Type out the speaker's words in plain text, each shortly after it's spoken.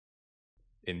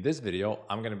In this video,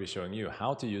 I'm going to be showing you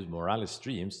how to use Moralis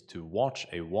streams to watch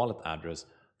a wallet address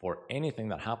for anything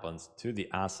that happens to the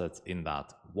assets in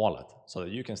that wallet, so that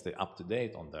you can stay up to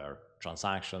date on their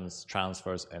transactions,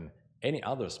 transfers, and any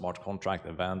other smart contract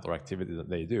event or activity that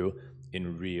they do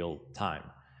in real time.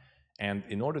 And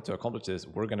in order to accomplish this,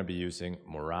 we're going to be using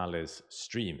Moralis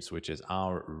Streams, which is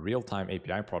our real-time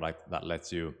API product that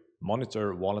lets you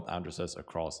monitor wallet addresses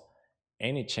across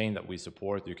any chain that we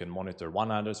support. You can monitor one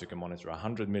address, you can monitor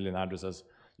 100 million addresses,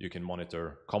 you can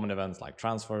monitor common events like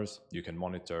transfers, you can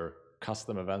monitor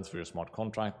custom events for your smart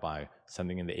contract by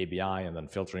sending in the ABI and then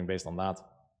filtering based on that.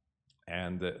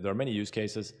 And there are many use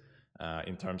cases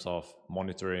in terms of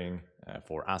monitoring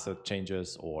for asset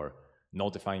changes or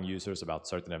notifying users about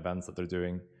certain events that they're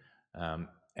doing.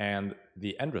 And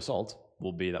the end result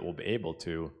will be that we'll be able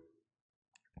to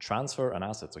transfer an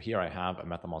asset. So here I have a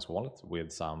MetaMask wallet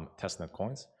with some testnet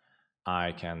coins.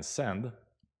 I can send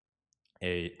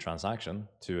a transaction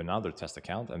to another test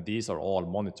account, and these are all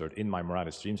monitored in my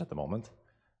Moralis streams at the moment.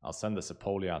 I'll send the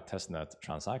Sepolia testnet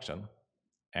transaction,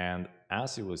 and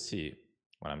as you will see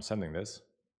when I'm sending this,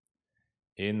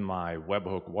 in my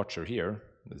webhook watcher here,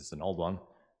 this is an old one,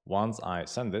 once I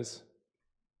send this,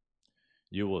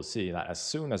 you will see that as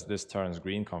soon as this turns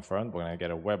green confirmed, we're going to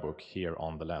get a webhook here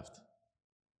on the left.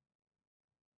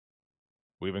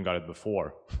 We even got it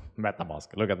before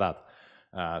MetaMask. Look at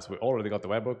that. So we already got the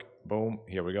webhook. Boom,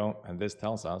 here we go. And this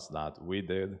tells us that we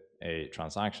did a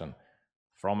transaction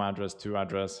from address to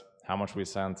address, how much we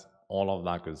sent, all of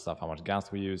that good stuff, how much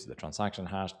gas we used, the transaction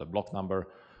hash, the block number,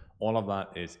 all of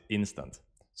that is instant.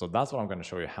 So that's what I'm going to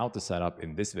show you how to set up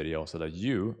in this video so that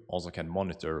you also can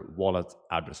monitor wallet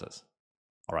addresses.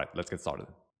 All right, let's get started.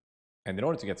 And in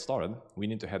order to get started, we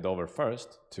need to head over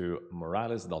first to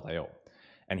moralis.io.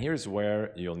 And here's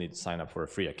where you'll need to sign up for a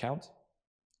free account.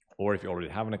 Or if you already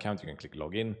have an account, you can click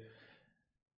login.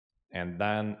 And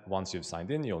then once you've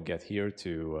signed in, you'll get here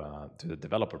to the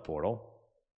developer portal.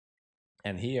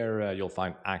 And here you'll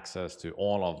find access to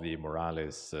all of the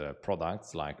Moralis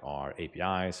products, like our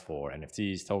APIs for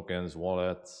NFTs, tokens,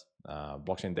 wallets,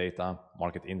 blockchain data,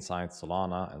 market insights,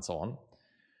 Solana, and so on.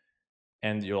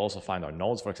 And you'll also find our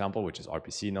nodes, for example, which is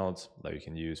RPC nodes that you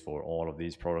can use for all of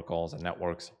these protocols and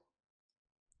networks.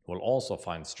 We'll also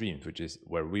find streams, which is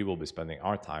where we will be spending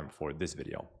our time for this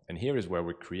video. And here is where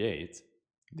we create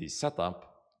the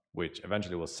setup, which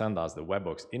eventually will send us the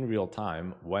webhooks in real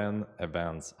time when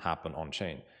events happen on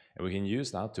chain. And we can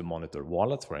use that to monitor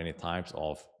wallets for any types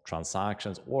of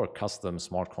transactions or custom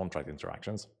smart contract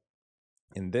interactions.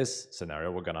 In this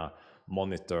scenario, we're gonna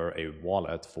monitor a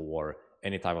wallet for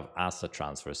any type of asset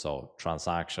transfer, so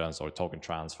transactions or token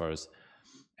transfers.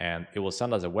 And it will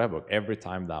send us a webhook every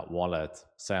time that wallet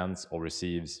sends or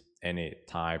receives any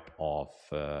type of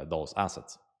those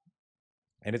assets.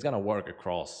 And it's going to work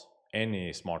across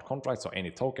any smart contracts or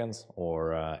any tokens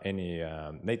or any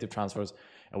native transfers.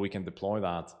 And we can deploy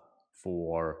that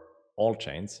for all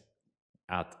chains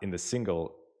in the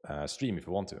single stream if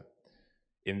we want to.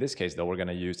 In this case, though, we're going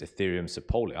to use Ethereum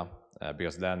Sepolia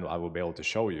because then I will be able to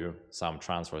show you some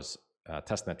transfers,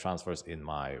 testnet transfers in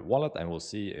my wallet, and we'll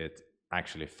see it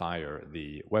actually fire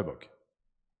the webhook.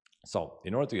 So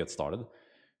in order to get started,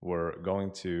 we're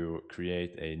going to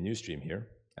create a new stream here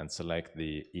and select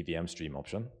the EVM stream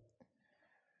option.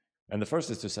 And the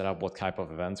first is to set up what type of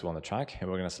events we want to track. And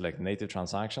we're going to select native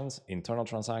transactions, internal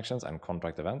transactions, and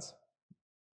contract events.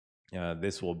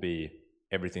 This will be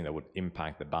everything that would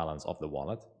impact the balance of the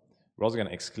wallet. We're also going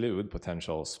to exclude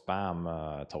potential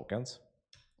spam tokens.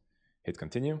 Hit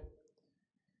continue.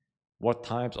 What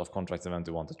types of contract event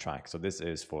do we want to track? So this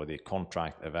is for the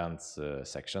contract events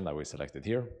section that we selected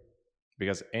here,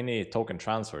 because any token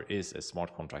transfer is a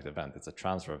smart contract event. It's a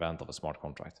transfer event of a smart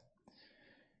contract.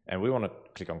 And we want to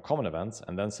click on common events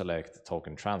and then select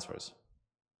token transfers.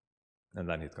 And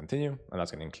then hit continue, and that's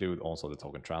going to include also the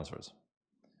token transfers.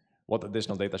 What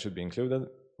additional data should be included?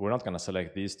 We're not going to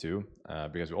select these two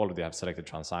because we already have selected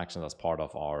transactions as part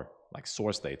of our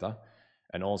source data.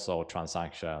 And also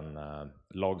transaction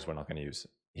logs we're not going to use.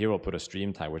 Here we'll put a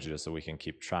stream tag, which is just so we can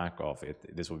keep track of it.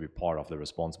 This will be part of the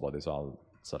response body, so I'll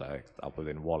select, I'll put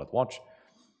in wallet watch.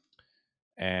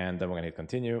 And then we're going to hit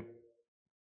continue.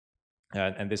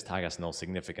 And this tag has no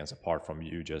significance apart from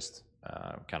you just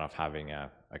kind of having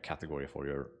a category for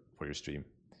your stream.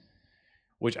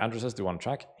 Which addresses do you want to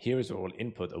track? Here is where we'll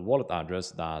input a wallet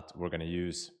address that we're going to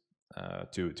use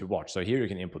to watch. So here you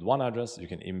can input one address, you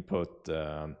can input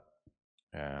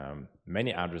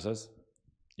many addresses.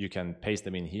 You can paste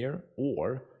them in here,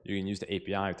 or you can use the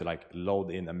API to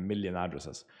load in 1 million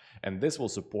addresses. And this will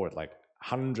support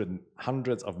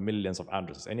hundreds of millions of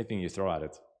addresses. Anything you throw at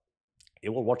it It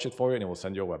will watch it for you and it will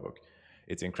send you a webhook.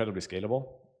 It's incredibly scalable.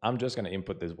 I'm just going to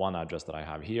input this one address that I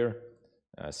have here,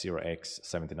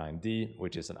 0x79D,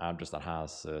 which is an address that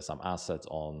has some assets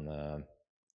on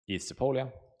ETH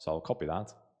Sepolia. So I'll copy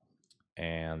that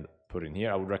and put it in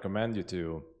here. I would recommend you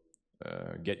to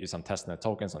get you some testnet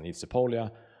tokens on ETH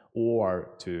Sepolia,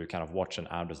 or to kind of watch an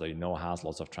address that you know has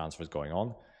lots of transfers going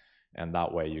on. And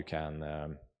that way you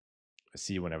can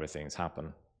see whenever things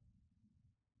happen.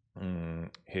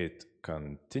 Hit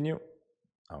continue.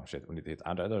 Oh shit, we need to hit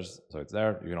add others. So it's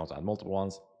there. You can also add multiple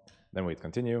ones. Then we hit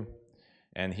continue.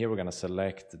 And here we're going to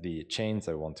select the chains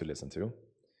that we want to listen to.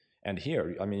 And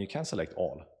here, I mean, you can select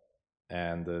all.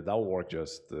 And that will work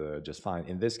just fine.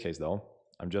 In this case, though,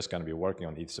 I'm just going to be working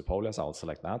on ETH Sepolia, so I'll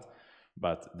select that.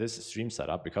 But this stream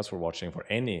setup, because we're watching for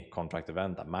any contract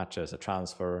event that matches a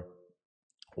transfer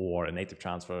or a native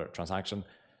transfer transaction,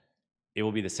 it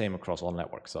will be the same across all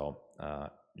networks. So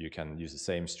you can use the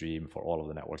same stream for all of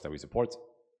the networks that we support.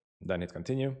 Then hit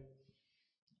continue.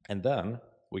 And then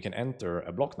we can enter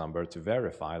a block number to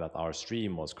verify that our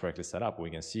stream was correctly set up. We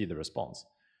can see the response.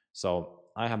 So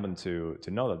I happen to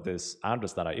know that this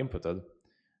address that I inputted,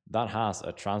 that has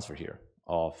a transfer here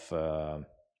of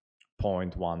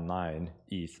 0.19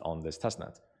 ETH on this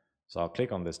testnet. So I'll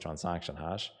click on this transaction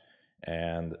hash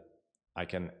and I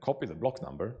can copy the block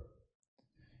number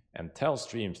and tell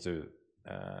streams to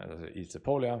ETH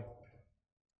Sepolia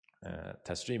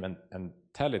test stream and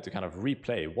tell it to kind of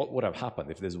replay what would have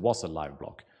happened if this was a live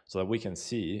block, so that we can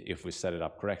see if we set it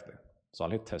up correctly. So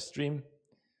I'll hit test stream,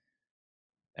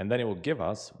 and then it will give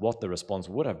us what the response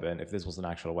would have been if this was an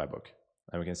actual webhook.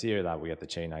 And we can see here that we get the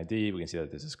chain ID, we can see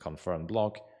that this is confirmed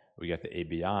block, we get the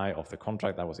ABI of the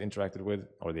contract that was interacted with,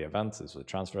 or the event. This was a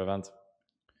transfer event.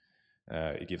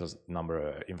 It gives us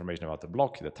information about the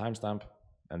block, the timestamp,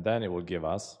 and then it will give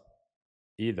us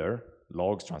either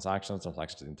logs, transactions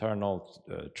internal,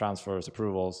 transfers,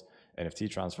 approvals, NFT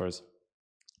transfers.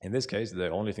 In this case, the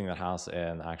only thing that has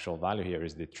an actual value here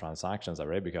is the transactions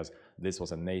array, because this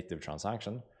was a native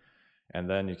transaction. And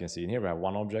then you can see in here we have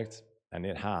one object, and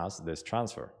it has this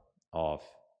transfer of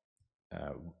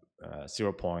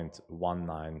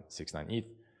 0.1969 ETH,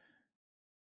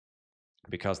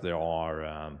 because there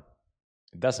are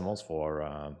decimals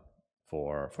for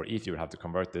ETH. You would have to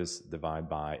convert this, divide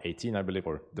by 18, I believe,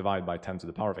 or divide by 10 to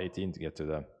the power of 18 to get to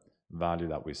the value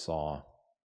that we saw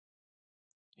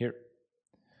here.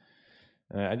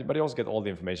 But you also get all the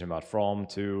information about from,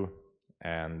 to,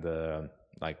 and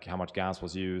like how much gas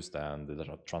was used, and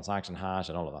the transaction hash,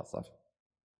 and all of that stuff.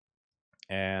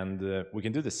 And we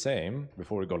can do the same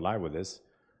before we go live with this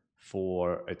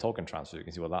for a token transfer. You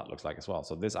can see what that looks like as well.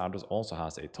 So this address also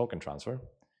has a token transfer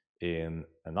in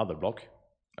another block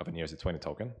of an ERC20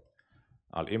 token.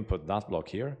 I'll input that block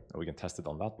here, and we can test it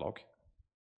on that block.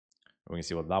 We can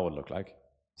see what that would look like.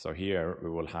 So here we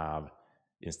will have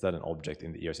instead an object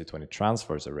in the ERC20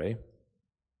 transfers array.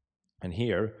 And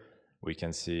here we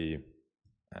can see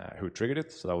who triggered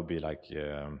it. So that would be like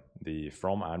the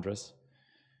from address.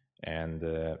 And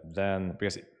then,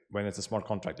 because when it's a smart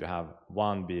contract, you have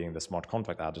one being the smart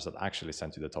contract address that actually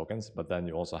sent you the tokens, but then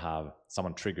you also have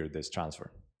someone triggered this transfer.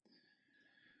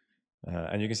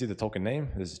 And you can see the token name.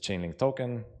 This is Chainlink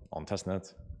token on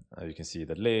testnet. You can see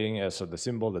the link, so the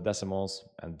symbol, the decimals,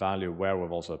 and value where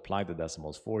we've also applied the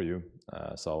decimals for you.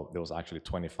 So there was actually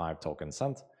 25 tokens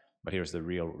sent, but here's the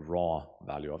real raw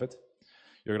value of it.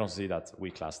 You can also see that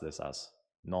we class this as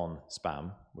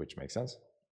non-spam, which makes sense.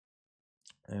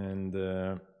 And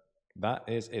that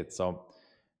is it. So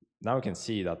now we can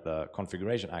see that the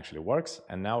configuration actually works,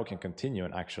 and now we can continue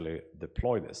and actually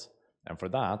deploy this. And for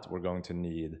that, we're going to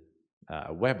need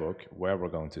a webhook where we're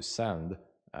going to send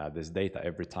this data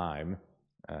every time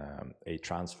a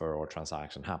transfer or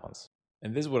transaction happens.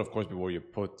 And this would, of course, be where you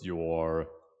put your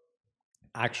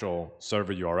actual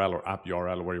server URL or app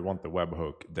URL where you want the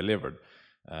webhook delivered.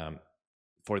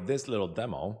 For this little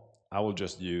demo, I will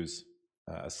just use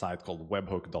a site called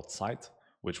webhook.site,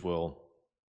 which will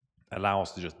allow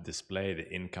us to just display the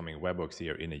incoming webhooks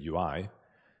here in a UI.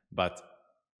 But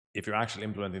if you're actually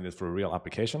implementing this for a real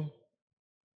application,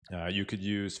 you could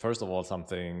use, first of all,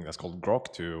 something that's called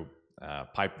Grok to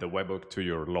pipe the webhook to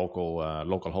your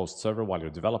local host server while you're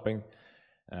developing.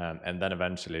 And then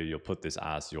eventually you'll put this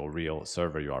as your real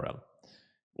server URL.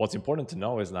 What's important to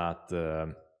know is that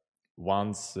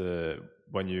once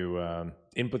when you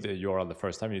input the URL the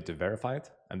first time, you need to verify it,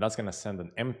 and that's going to send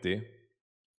an empty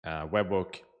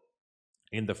webhook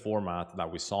in the format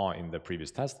that we saw in the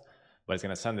previous test, but it's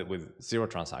going to send it with 0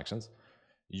 transactions.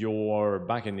 Your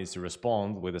backend needs to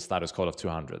respond with a status code of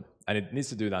 200, and it needs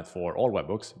to do that for all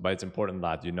webhooks. But it's important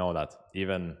that you know that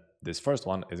even this first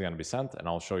one is going to be sent, and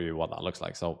I'll show you what that looks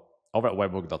like. So over at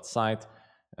webhook.site,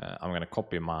 I'm going to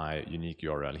copy my unique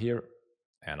URL here,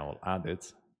 and I'll add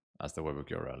it as the webhook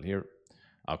URL here.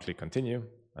 I'll click continue,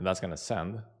 and that's going to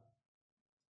send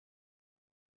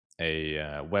a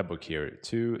webhook here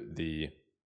to the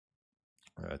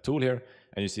tool here.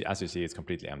 And you see, as you see, it's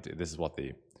completely empty. This is what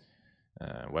the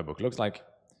webhook looks like.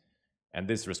 And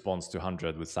this responds to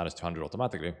 100 with status to 100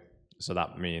 automatically. So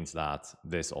that means that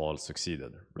this all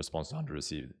succeeded, response to 100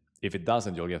 received. If it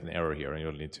doesn't, you'll get an error here and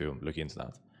you'll need to look into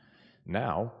that.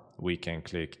 Now we can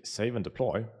click save and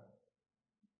deploy.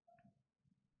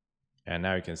 And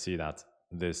now you can see that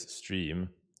this stream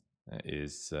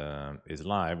is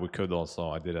live. We could also,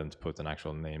 I didn't put an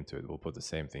actual name to it. We'll put the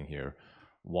same thing here,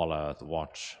 wallet,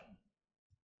 watch,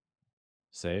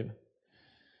 save.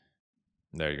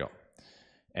 There you go.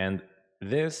 And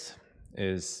this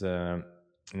is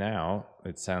now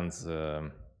it sends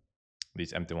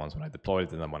these empty ones when I deploy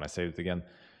it and then when I save it again.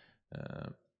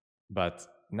 But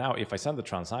now if I send the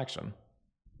transaction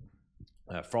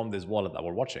from this wallet that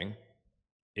we're watching,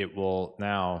 it will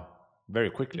now very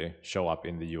quickly show up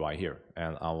in the UI here.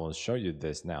 And I will show you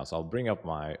this now. So I'll bring up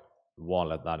my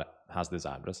wallet that has this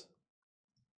address.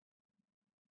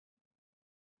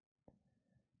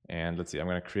 And let's see, I'm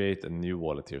going to create a new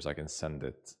wallet here so I can send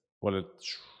it.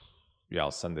 Yeah,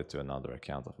 I'll send it to another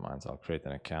account of mine. So I'll create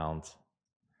an account,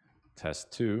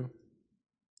 test2.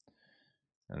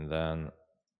 And then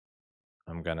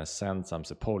I'm going to send some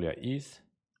Sepolia ETH.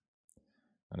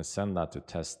 I'm going to send that to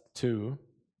test2.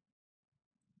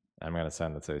 I'm going to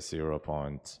send, let's say,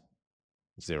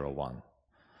 0.01.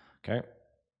 Okay.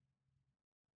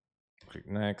 Click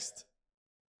next.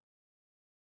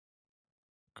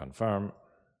 Confirm.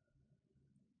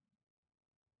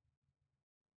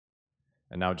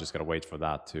 And now just gotta wait for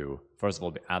that to, first of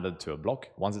all, be added to a block.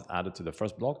 Once it's added to the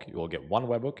first block, you will get one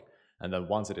webhook. And then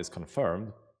once it is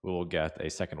confirmed, we will get a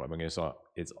second webhook. So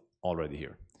it's already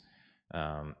here.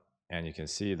 And you can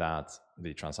see that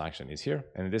the transaction is here.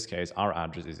 And in this case, our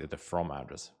address is at the from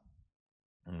address.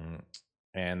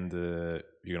 And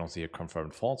you can also see a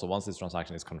confirmed fault. So once this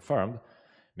transaction is confirmed,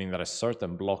 meaning that a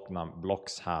certain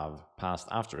blocks have passed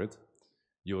after it,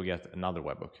 you will get another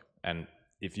webhook. And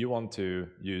if you want to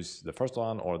use the first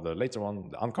one or the later one,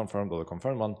 the unconfirmed or the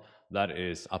confirmed one, that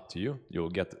is up to you.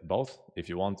 You'll get both. If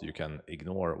you want, you can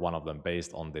ignore one of them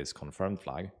based on this confirmed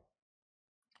flag.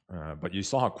 But you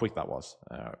saw how quick that was.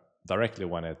 Directly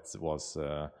when it was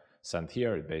sent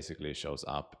here, it basically shows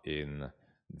up in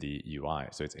the UI.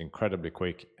 So it's incredibly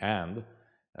quick. And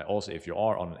also, if you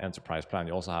are on an enterprise plan,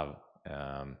 you also have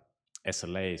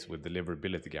SLAs with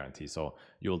deliverability guarantee. So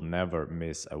you'll never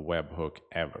miss a webhook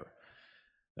ever.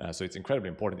 So it's incredibly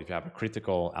important if you have a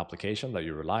critical application that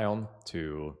you rely on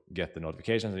to get the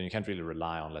notifications, and you can't really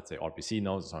rely on, let's say, RPC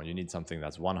nodes or so on. You need something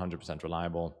that's 100%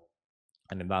 reliable.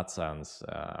 And in that sense,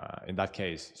 in that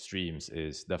case, streams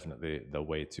is definitely the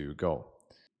way to go.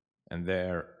 And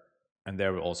there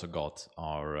we also got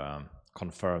our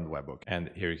confirmed webhook. And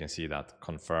here you can see that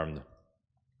confirmed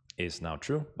is now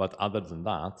true. But other than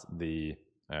that, the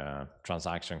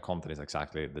transaction content is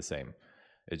exactly the same.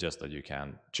 It's just that you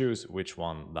can choose which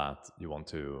one that you want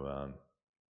to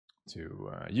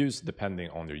use depending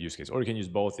on your use case. Or you can use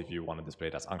both if you want to display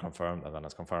it as unconfirmed and then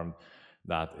as confirmed.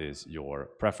 That is your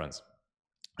preference.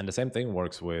 And the same thing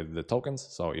works with the tokens.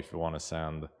 So if you want to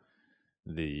send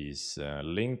these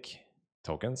link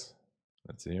tokens,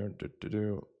 let's see here,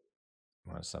 I'm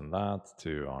going to send that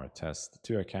to our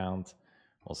test2 account.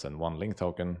 We'll send one link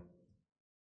token.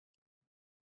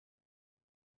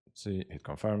 Let's see, hit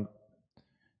confirmed.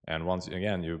 And once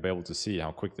again, you'll be able to see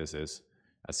how quick this is.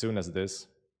 As soon as this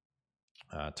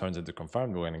turns into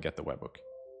confirmed, we're going to get the webhook.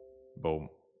 Boom.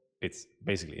 It's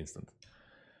basically instant.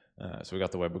 So we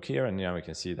got the webhook here, and now we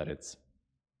can see that it's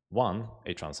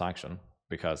a transaction,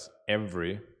 because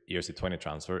every ERC20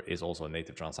 transfer is also a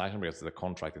native transaction because it's a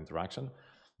contract interaction.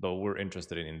 But we're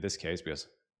interested in this case because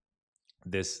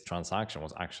this transaction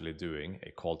was actually doing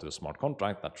a call to a smart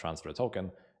contract that transfer a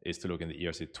token, is to look in the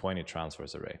ERC20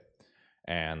 transfers array.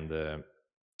 And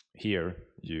here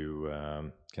you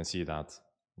can see that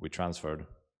we transferred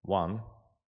one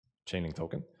Chainlink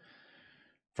token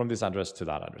from this address to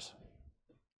that address.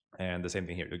 And the same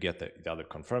thing here, you get the other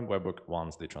confirmed webhook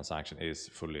once the transaction is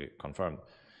fully confirmed.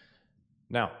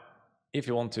 Now, if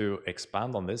you want to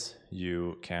expand on this,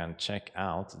 you can check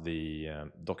out the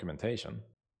documentation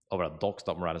over at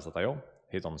docs.moralis.io,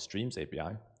 hit on Streams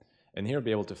API, and here you'll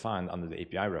be able to find under the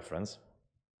API reference,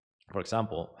 for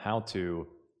example, how to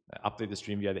update the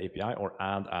stream via the API or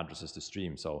add addresses to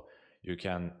stream. So you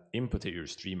can input your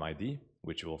stream ID,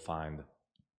 which you will find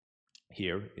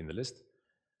here in the list.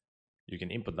 you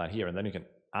can input that here, and then you can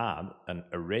add an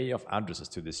array of addresses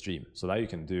to the stream. So that you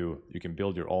can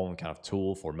build your own kind of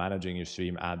tool for managing your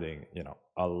stream, adding, you know,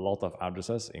 a lot of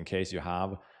addresses in case you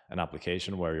have an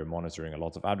application where you're monitoring a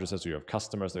lot of addresses, or you have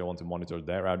customers that you want to monitor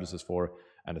their addresses for,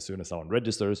 and as soon as someone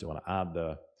registers, you want to add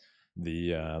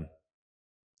the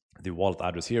wallet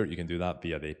address here. You can do that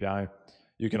via the API.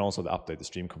 You can also update the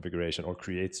stream configuration or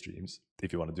create streams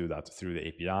if you want to do that through the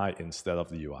API instead of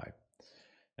the UI.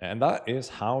 And that is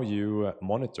how you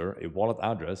monitor a wallet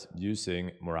address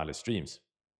using Moralis streams.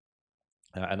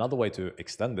 Another way to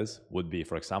extend this would be,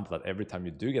 for example, that every time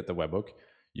you do get the webhook,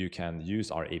 you can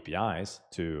use our APIs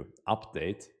to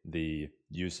update the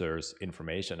user's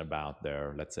information about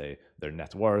their, let's say, their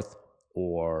net worth,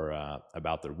 or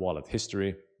about their wallet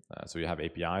history. So you have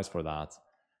APIs for that.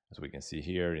 As we can see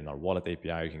here in our wallet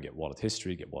API, you can get wallet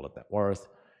history, get wallet net worth,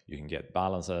 you can get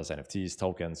balances, NFTs,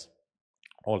 tokens,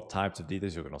 all types of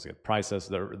details. You can also get prices.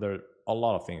 There are a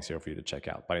lot of things here for you to check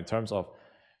out. But in terms of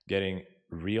getting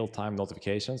real-time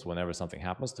notifications whenever something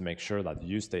happens, to make sure that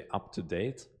you stay up to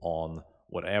date on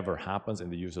whatever happens in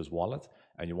the user's wallet,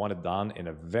 and you want it done in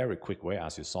a very quick way,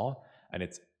 as you saw, and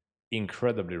it's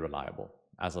incredibly reliable.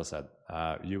 As I said,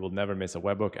 you will never miss a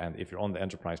webhook, and if you're on the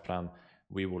enterprise plan,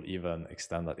 we will even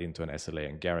extend that into an SLA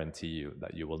and guarantee you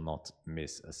that you will not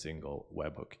miss a single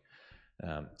webhook.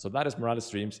 So that is Moralis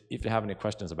Streams. If you have any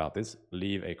questions about this,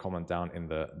 leave a comment down in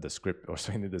the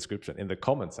description, in the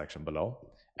comment section below.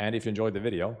 And if you enjoyed the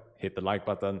video, hit the like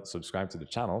button, subscribe to the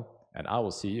channel, and I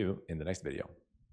will see you in the next video.